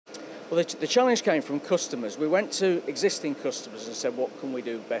Well, the challenge came from customers. We went to existing customers and said, what can we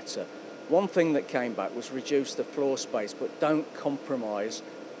do better? One thing that came back was reduce the floor space, but don't compromise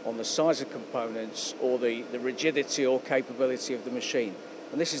on the size of components or the rigidity or capability of the machine.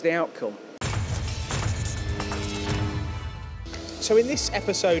 And this is the outcome. So in this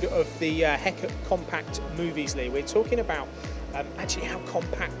episode of the Heckert Compact movies, Lee, we're talking about actually how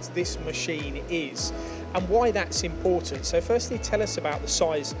compact this machine is and why that's important. So firstly, tell us about the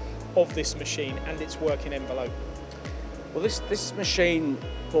size of this machine and its working envelope. Well, this machine,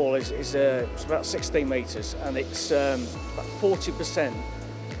 Paul, it's about 16 metres, and it's about 40%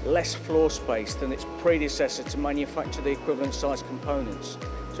 less floor space than its predecessor to manufacture the equivalent size components.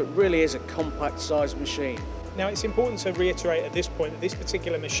 So it really is a compact sized machine. Now, it's important to reiterate at this point that this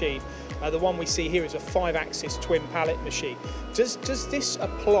particular machine, the one we see here, is a 5-axis twin pallet machine. Does this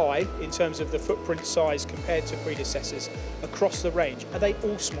apply in terms of the footprint size compared to predecessors across the range? Are they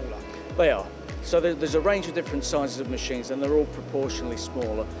all smaller? They are. So there's a range of different sizes of machines, and they're all proportionally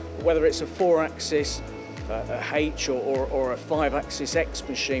smaller. Whether it's a 4-axis, a H or a 5-axis X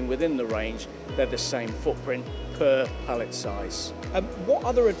machine within the range, they're the same footprint per pallet size. What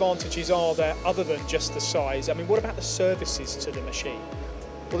other advantages are there other than just the size? I mean, what about the services to the machine?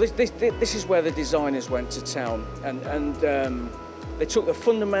 Well, this is where the designers went to town, and they took the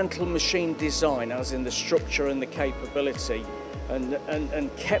fundamental machine design, as in the structure and the capability,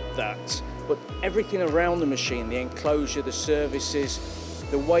 and kept that, but everything around the machine, the enclosure, the services,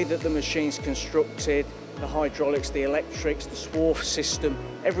 the way that the machine's constructed, the hydraulics, the electrics, the swarf system,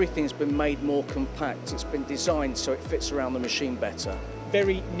 everything's been made more compact. It's been designed so it fits around the machine better.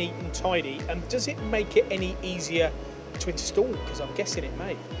 Very neat and tidy. And does it make it any easier to install? Because I'm guessing it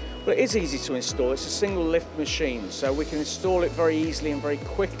may. Well, it is easy to install. It's a single lift machine, so we can install it very easily and very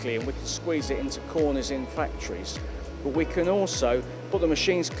quickly, and we can squeeze it into corners in factories. But we can also put the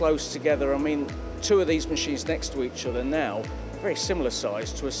machines close together. I mean, two of these machines next to each other now, very similar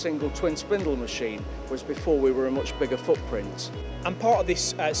size to a single twin spindle machine, whereas before we were a much bigger footprint. And part of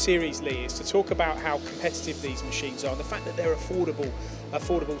this series, Lee, is to talk about how competitive these machines are and the fact that they're affordable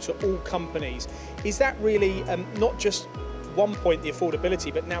to all companies. Is that really not just one point, the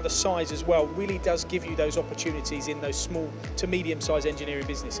affordability, but now the size as well really does give you those opportunities in those small to medium-sized engineering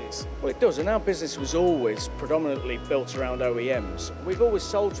businesses? Well, it does, and our business was always predominantly built around OEMs. We've always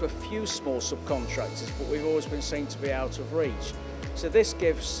sold to a few small subcontractors, but we've always been seen to be out of reach. So this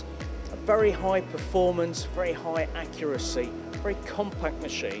gives a very high performance, very high accuracy, very compact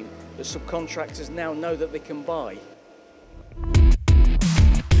machine that subcontractors now know that they can buy.